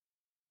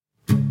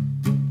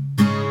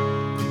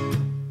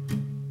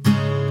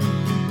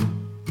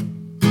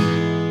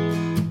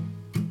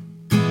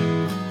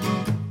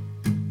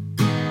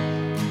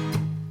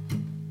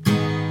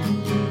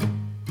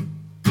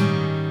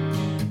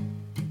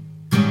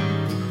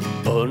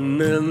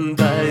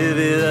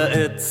Onnenpäiviä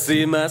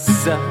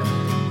etsimässä,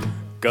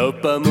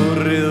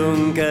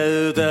 kauppamurjun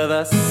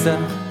käytävässä.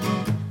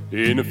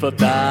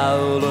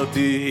 Infotaulu,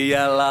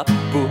 tyhjä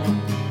lappu.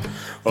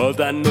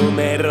 Otan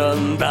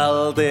numeron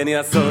talteen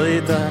ja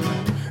soitan.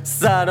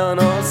 Sanon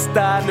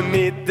ostan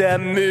mitä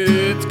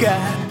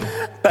myytkään.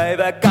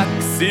 Päivä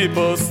 2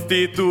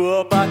 posti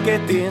tuo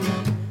paketin.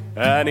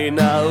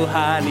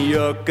 Ääninauhan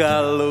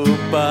joka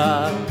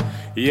lupaa.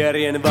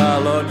 Järjen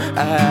valon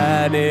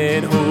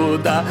ääneen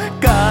huuta.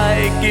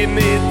 Kaikki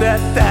mitä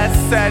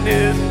tässä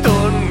nyt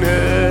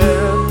tunnet.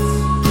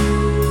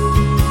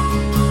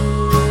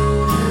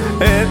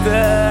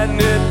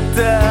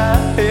 Etäännyttää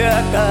ja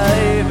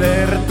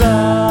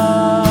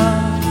kaivertaa.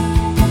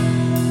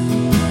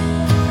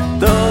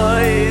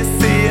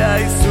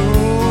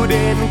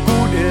 Toissijaisuuden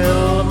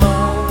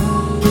kudelma.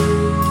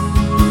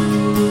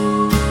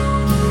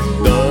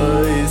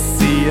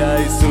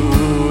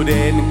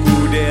 Toissijaisuuden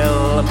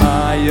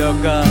kudelma,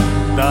 joka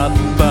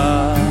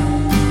tappaa.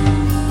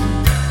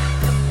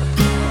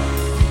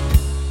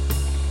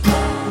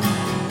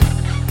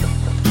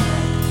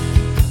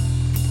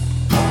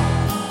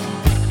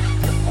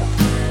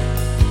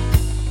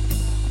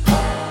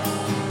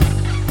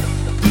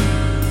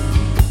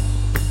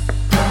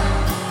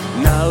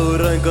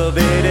 Nauroinko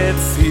vedet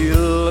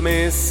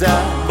silmissä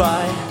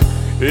vai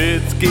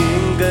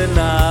itkinkö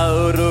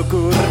nauru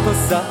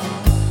kurkussa?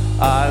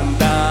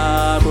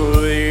 Antaa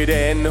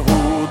muiden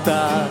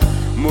huutaa,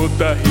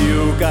 mutta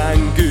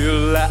hiukan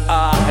kyllä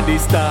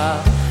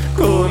ahdistaa.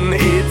 Kun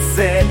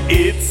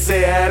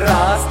itse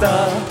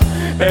raastaa,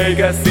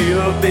 eikä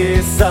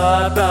silti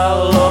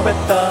saata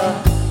lopettaa.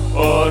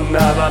 On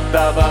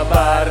avattava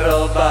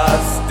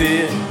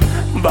varovasti,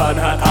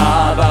 vanhat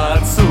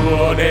haavat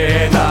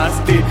suoneen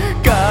asti.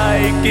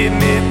 Kaikki